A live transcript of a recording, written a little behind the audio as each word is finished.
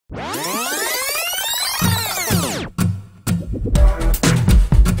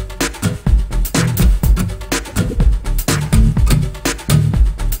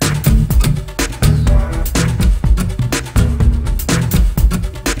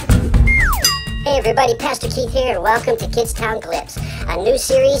everybody, Pastor Keith here, and welcome to Kidztown Klips, a new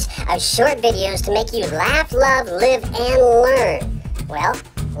series of short videos to make you laugh, love, live, and learn. Well,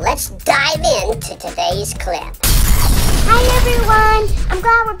 let's dive into today's clip. Hi everyone, I'm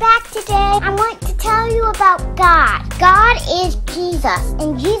glad we're back today. I want to tell you about God. God is Jesus,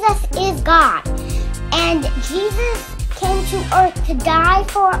 and Jesus is God. And Jesus came to earth to die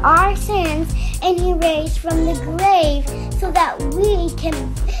for our sins, and he raised from the grave so that we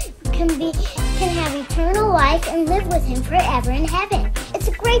can have eternal life and live with him forever in heaven. It's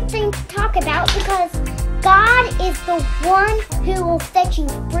a great thing to talk about because God is the one who will set you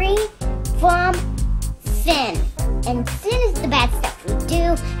free from sin. And sin is the bad stuff we do,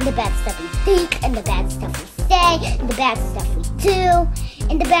 and the bad stuff we think, and the bad stuff we say, and the bad stuff we do,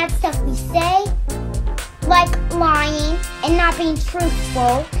 and the bad stuff we say, like lying and not being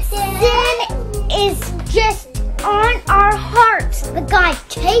truthful. Sin is just on our hearts, but God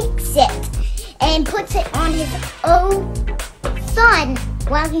takes it and puts it on his own son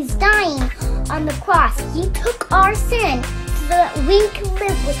while he's dying on the cross. He took our sin so that we can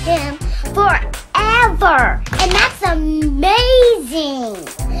live with him forever. And that's amazing.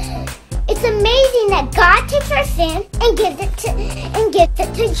 It's amazing that God takes our sin and gives it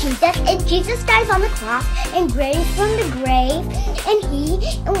to Jesus, and Jesus dies on the cross and raised from the grave,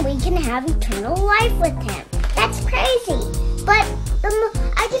 and we can have eternal life with him. That's crazy. But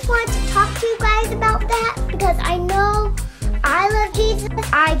I just wanted to talk to you guys about that because I know I love Jesus.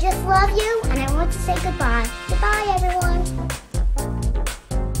 I just love you, and I want to say goodbye. Goodbye, everyone.